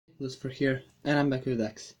Lucifer here, and I'm back with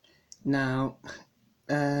DEX. Now,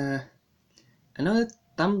 I know the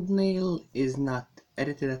thumbnail is not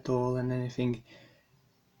edited at all and anything.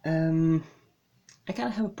 I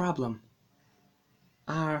kinda have a problem.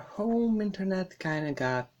 Our home internet kinda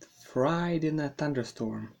got fried in a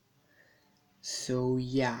thunderstorm. So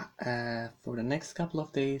yeah, for the next couple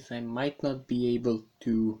of days I might not be able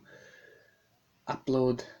to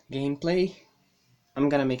upload gameplay. I'm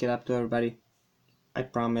gonna make it up to everybody, I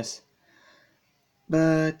promise.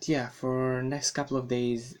 But yeah, for next couple of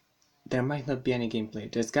days there might not be any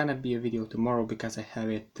gameplay. There's gonna be a video tomorrow because I have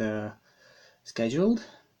it scheduled.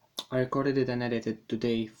 I recorded it and edited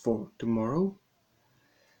today for tomorrow.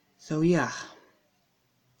 So yeah,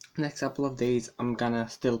 next couple of days I'm gonna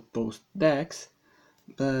still post DEX,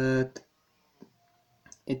 but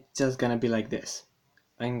it's just gonna be like this.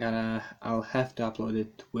 I'll have to upload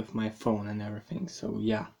it with my phone and everything, so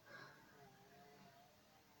yeah.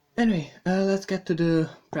 Anyway, let's get to the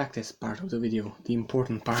practice part of the video, the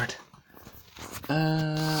important part.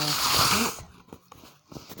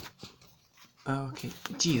 Okay,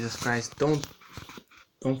 Jesus Christ, don't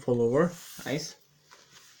fall over, nice.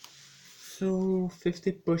 So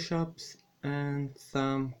 50 push-ups and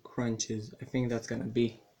some crunches. I think that's gonna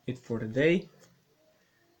be it for the day.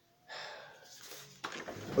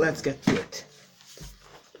 Let's get to it.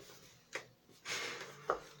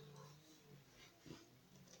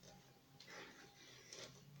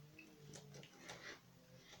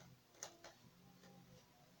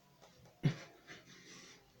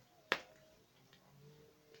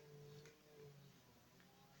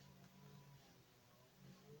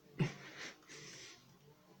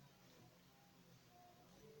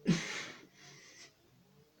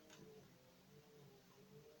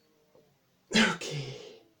 Okay.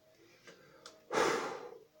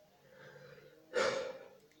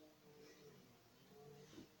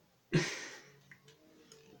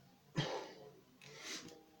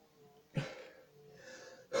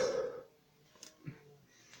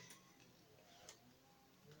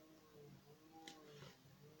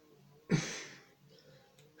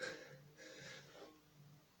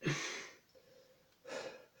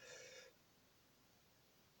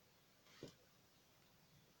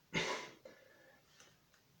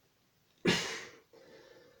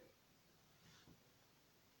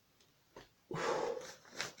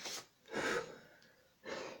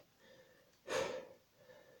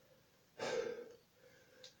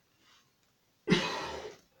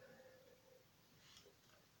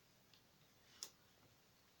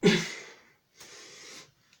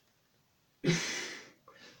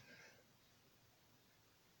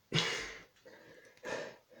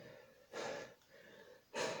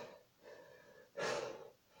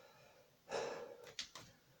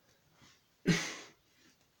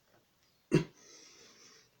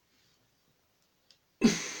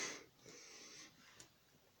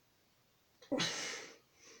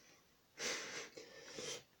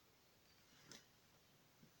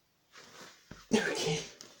 Okay.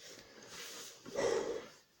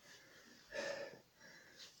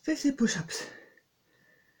 50 push-ups.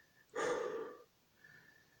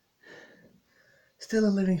 Still a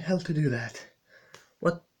living hell to do that.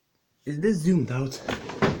 What? Is this zoomed out?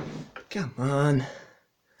 Come on.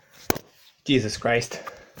 Jesus Christ.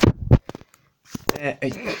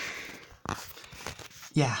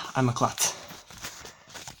 Yeah, I'm a klutz.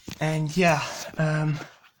 And yeah,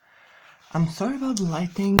 I'm sorry about the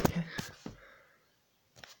lighting.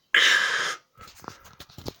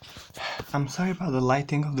 I'm sorry about the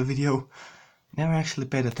lighting of the video. Never actually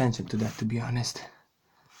paid attention to that, to be honest.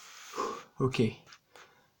 Okay,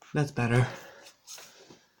 that's better.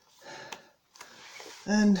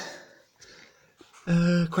 And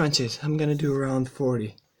crunches, I'm gonna do around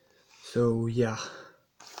 40. So yeah.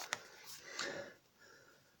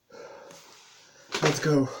 Let's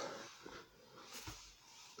go.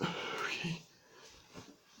 Okay.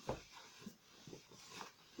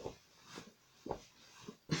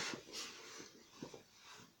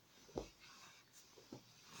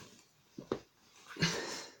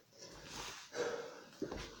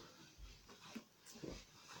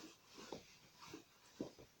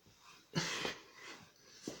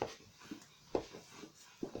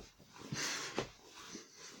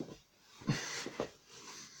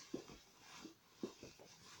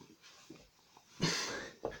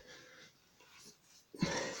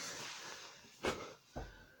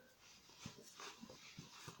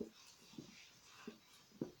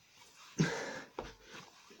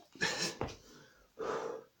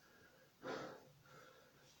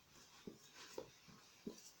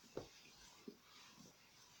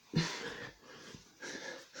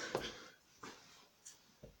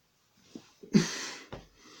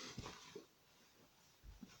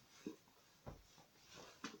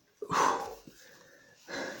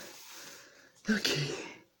 Okay,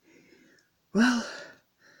 well,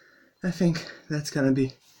 I think that's gonna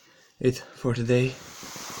be it for today.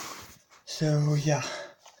 So yeah,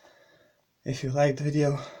 if you liked the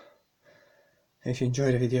video, if you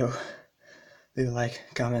enjoyed the video, leave a like,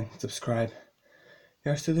 comment, subscribe.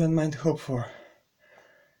 You're still doing mine to hope for.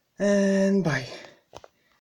 And bye.